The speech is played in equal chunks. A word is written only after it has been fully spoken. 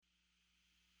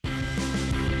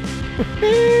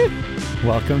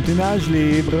Welcome to Nage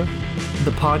Libre.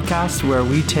 The podcast where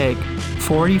we take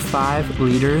 45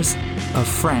 liters of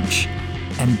French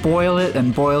and boil it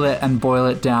and boil it and boil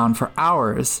it down for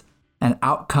hours, and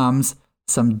out comes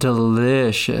some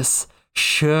delicious,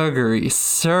 sugary,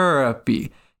 syrupy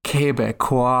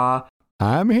Québécois.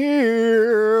 I'm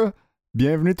here.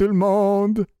 Bienvenue tout le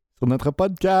monde sur notre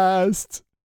podcast.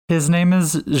 His name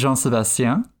is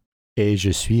Jean-Sébastien. Et je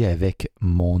suis avec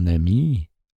mon ami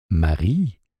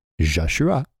Marie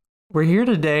Joshua. We're here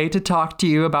today to talk to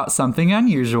you about something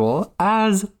unusual,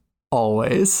 as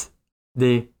always.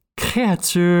 Des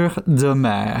créatures de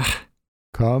mer.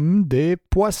 Comme des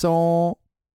poissons.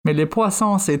 Mais les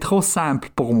poissons, c'est trop simple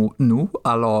pour nous,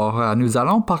 alors nous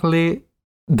allons parler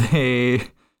des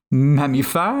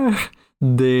mammifères,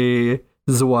 des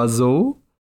oiseaux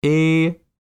et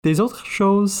des autres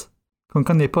choses qu'on ne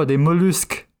connaît pas, des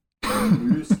mollusques.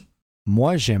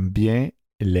 Moi, j'aime bien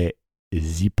les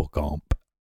hippocampes.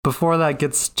 Before that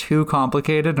gets too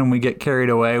complicated and we get carried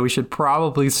away, we should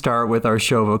probably start with our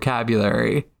show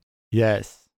vocabulary.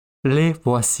 Yes. Les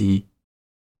voici.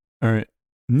 Un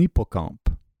hippocampe.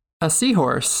 A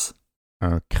seahorse.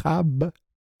 Un crabe.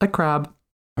 A crab.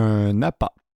 Un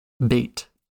appât. Bait.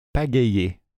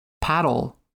 Pagayer.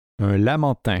 Paddle. Un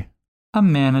lamentin. A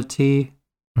manatee.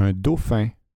 Un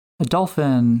dauphin. A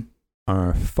dolphin.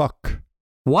 Un phoque.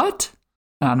 What?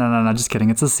 No, just kidding.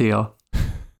 It's a seal.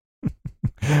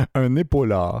 Un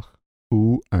épaulard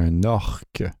ou un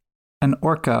orque. An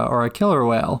orca or a killer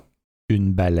whale.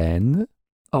 Une baleine.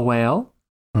 A whale.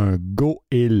 Un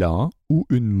goéland ou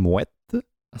une mouette.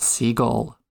 A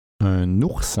seagull. Un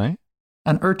oursin.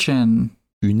 An urchin.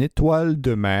 Une étoile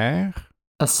de mer.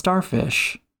 A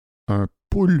starfish. Un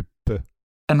poulpe.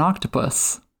 An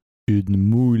octopus. Une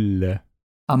moule.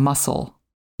 A mussel.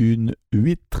 Une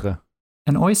huître.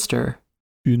 An oyster.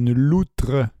 Une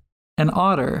loutre. An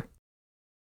otter.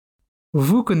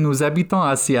 Vu que nous habitons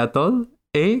à Seattle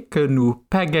et que nous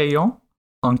pagayons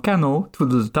en canot tout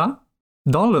le temps,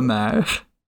 dans la mer,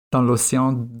 dans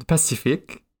l'océan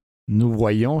Pacifique, nous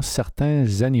voyons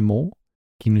certains animaux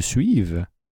qui nous suivent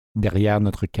derrière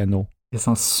notre canot. ils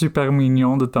sont super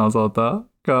mignons de temps en temps,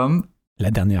 comme...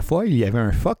 La dernière fois, il y avait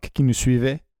un phoque qui nous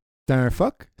suivait. C'était un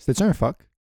phoque? C'était-tu un phoque?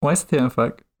 Ouais, c'était un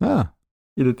phoque. Ah!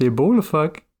 Il était beau, le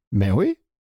phoque. Ben oui,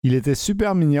 il était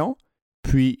super mignon.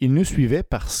 Puis il nous suivait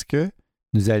parce que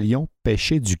nous allions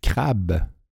pêcher du crabe.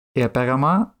 Et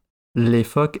apparemment, les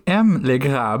phoques aiment les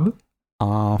crabes.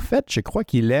 En fait, je crois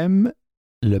qu'il aime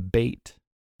le bait.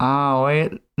 Ah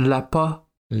ouais, l'appât.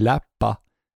 L'appât.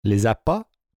 Les appâts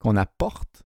qu'on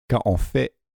apporte quand on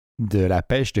fait de la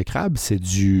pêche de crabe, c'est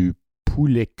du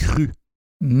poulet cru.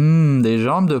 Des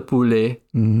jambes de poulet.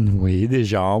 Oui, des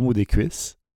jambes ou des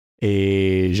cuisses.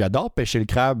 Et j'adore pêcher le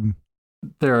crabe.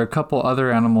 There are a couple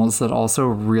other animals that also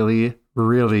really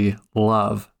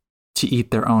love to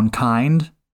eat their own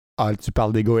kind. Ah, tu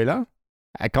parles des goélands?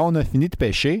 Quand on a fini de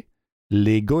pêcher,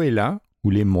 les goélands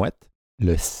ou les mouettes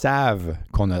le savent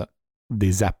qu'on a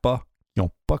des appâts qui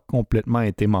n'ont pas complètement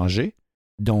été mangés.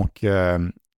 Donc,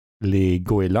 les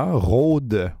goélands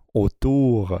rôdent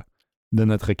autour de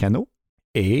notre canot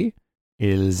et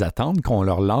ils attendent qu'on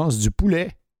leur lance du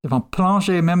poulet. Ils vont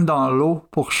plonger même dans l'eau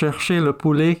pour chercher le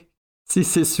poulet si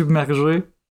c'est submergé.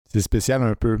 C'est spécial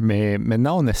un peu, mais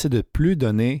maintenant, on essaie de plus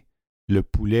donner le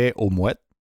poulet aux mouettes.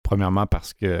 Premièrement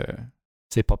parce que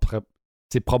c'est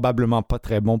probablement pas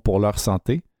très bon pour leur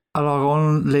santé. Alors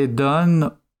on les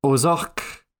donne aux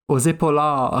orques, aux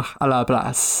épaulards à la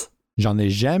place. J'en ai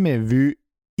jamais vu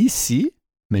ici,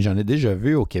 mais j'en ai déjà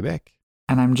vu au Québec.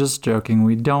 And I'm just joking,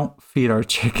 we don't feed our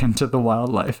chicken to the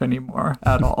wildlife anymore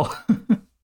at all.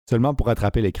 Seulement pour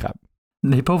attraper les crabes.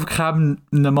 Les pauvres crabes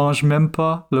ne mangent même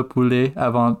pas le poulet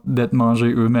avant d'être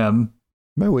mangés eux-mêmes.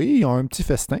 Ben oui, ils ont un petit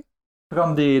festin.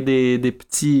 Comme des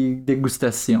petites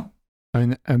dégustations.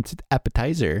 Un petit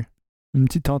appetizer. Une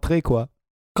petite entrée, quoi.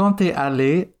 Quand t'es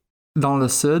allé dans le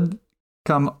sud,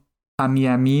 comme à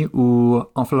Miami ou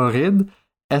en Floride,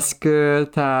 est-ce que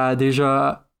t'as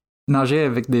déjà nagé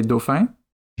avec des dauphins?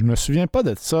 Je me souviens pas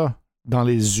de ça. Dans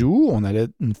les zoos, on allait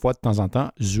une fois de temps en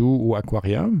temps, zoo ou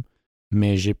aquarium,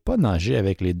 mais j'ai pas nagé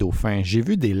avec les dauphins. J'ai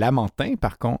vu des lamantins,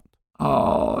 par contre.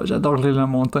 Oh, j'adore les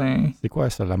lamantins. C'est quoi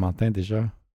ça, lamentin, déjà?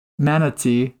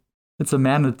 Manatee. It's a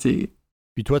manatee.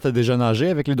 Puis toi, t'as déjà nagé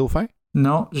avec les dauphins?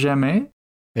 Non, jamais.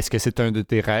 Est-ce que c'est un de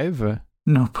tes rêves?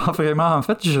 Non, pas vraiment. En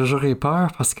fait, j'aurais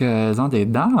peur parce qu'elles ont des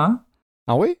dents, hein?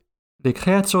 Ah oui? Les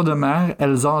créatures de mer,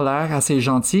 elles ont l'air assez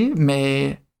gentilles,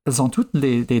 mais elles ont toutes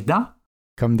des dents.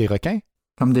 Comme des requins?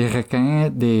 Comme des requins,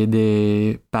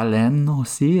 des baleines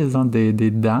aussi, elles ont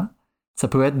des dents. Ça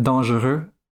peut être dangereux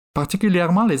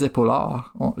particulièrement les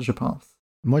épaulards, je pense.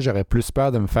 Moi, j'aurais plus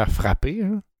peur de me faire frapper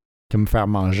hein, que me faire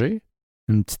manger.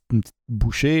 Une petite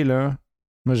bouchée, là.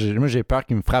 Moi, j'ai peur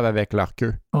qu'ils me frappent avec leur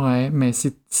queue. Ouais, mais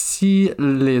si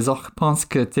les orques pensent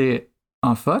que t'es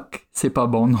un phoque, c'est pas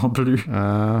bon non plus.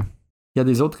 Il y a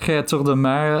des autres créatures de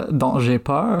mer dont j'ai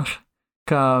peur,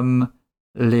 comme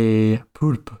les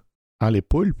poulpes. Ah, les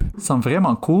poulpes? Ils sont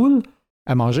vraiment cool.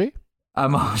 À manger? À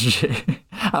manger.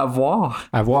 À voir.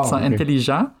 À voir. Ils sont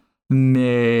intelligents,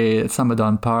 mais ça me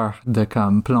donne peur de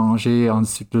comme plonger en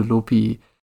dessous de l'eau puis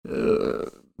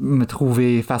me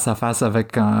trouver face à face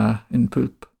avec une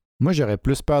poulpe. Moi, j'aurais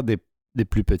plus peur des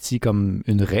plus petits comme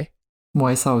une raie.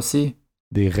 Ouais, ça aussi.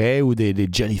 Des raies ou des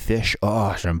jellyfish.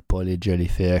 Ah, j'aime pas les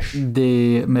jellyfish.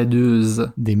 Des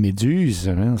méduses. Des méduses,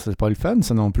 hein? C'est pas le fun,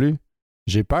 ça non plus.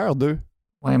 J'ai peur d'eux.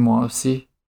 Ouais, moi aussi.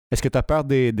 Est-ce que t'as peur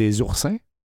des oursins?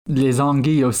 Les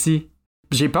anguilles aussi.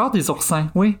 J'ai peur des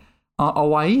oursins, oui. En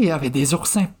Hawaï, il y avait des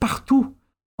oursins partout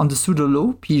en dessous de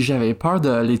l'eau, puis j'avais peur de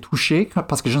les toucher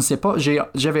parce que je ne sais pas.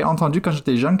 J'avais entendu quand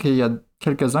j'étais jeune qu'il y a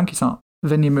quelques-uns qui sont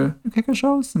venimeux. Quelque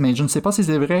chose, mais je ne sais pas si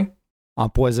c'est vrai.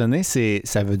 Empoisonné,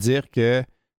 ça veut dire que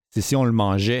c'est si on le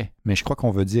mangeait, mais je crois qu'on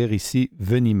veut dire ici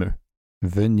venimeux.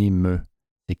 Venimeux.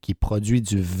 C'est qui produit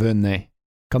du venin,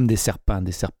 comme des serpents.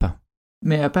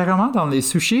 Mais apparemment, dans les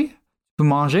sushis, vous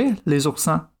mangez les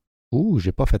oursins. Ouh,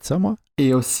 j'ai pas fait ça, moi.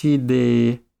 Et aussi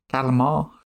des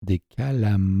calmars. Des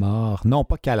calamars. Non,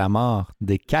 pas calamars,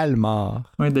 des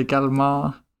calmars. Oui, des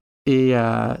calmars. Et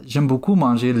j'aime beaucoup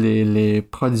manger les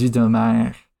produits de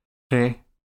mer frais,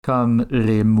 comme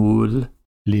les moules.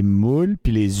 Les moules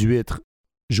puis les huîtres.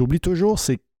 J'oublie toujours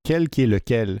c'est quel qui est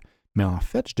lequel. Mais en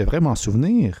fait, je devrais m'en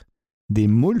souvenir. Des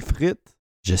moules frites.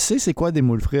 Je sais c'est quoi des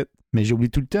moules frites, mais j'oublie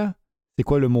tout le temps. C'est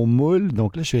quoi le mot moule?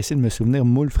 Donc là, je vais essayer de me souvenir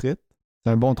moules frites.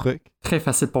 C'est un bon truc. Très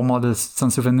facile pour moi de s'en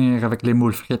souvenir avec les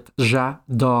moules frites.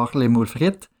 J'adore les moules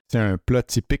frites. C'est un plat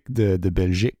typique de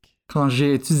Belgique. Quand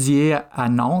j'ai étudié à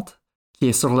Nantes, qui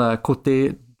est sur le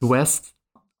côté ouest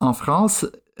en France,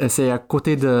 c'est à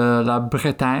côté de la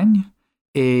Bretagne,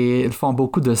 et ils font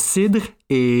beaucoup de cidre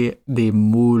et des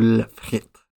moules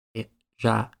frites. Et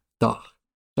j'adore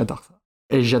ça.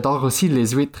 Et j'adore aussi les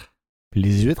huîtres.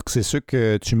 Les huîtres, c'est ceux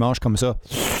que tu manges comme ça.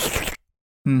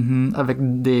 Avec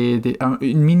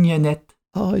une mignonnette.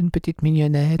 Oh, une petite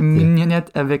mignonnette. Une mignonnette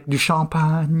avec du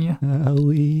champagne. Ah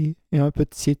oui, et un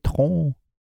petit citron.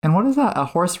 And what is that? A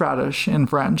horseradish in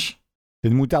French?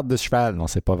 C'est une moutarde de cheval. Non,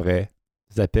 c'est pas vrai.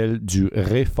 Ça s'appelle du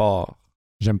réfort.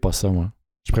 J'aime pas ça, moi.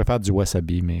 Je préfère du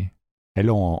wasabi, mais et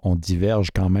là, on diverge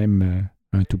quand même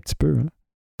un tout petit peu. Hein?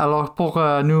 Alors, pour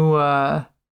nous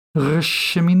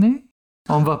recheminer,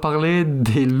 on va parler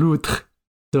des loutres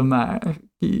de mer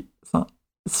qui sont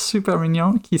super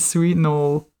mignons, qui suivent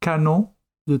nos canaux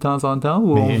de temps en temps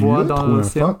où mais on voit dans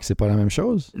l'océan. C'est pas la même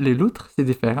chose. Les loutres, c'est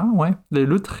différent, ouais. Les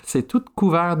loutres, c'est tout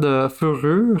couvert de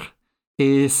fourrure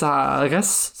et ça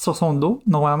reste sur son dos,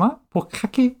 normalement, pour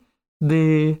craquer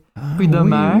des fruits de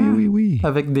mer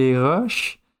avec des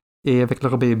roches et avec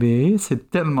leur bébé. C'est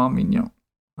tellement mignon.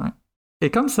 Ouais. Et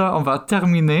comme ça, on va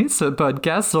terminer ce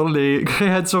podcast sur les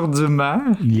créatures du mer.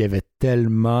 Il y avait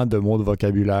tellement de mots de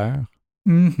vocabulaire.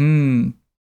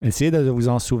 Essayez de vous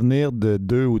en souvenir de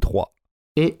 2 ou 3.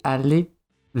 Et allez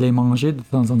les manger de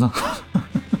temps en temps.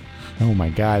 Oh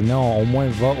my God, non, au moins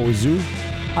va au zoo.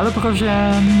 À la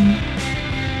prochaine!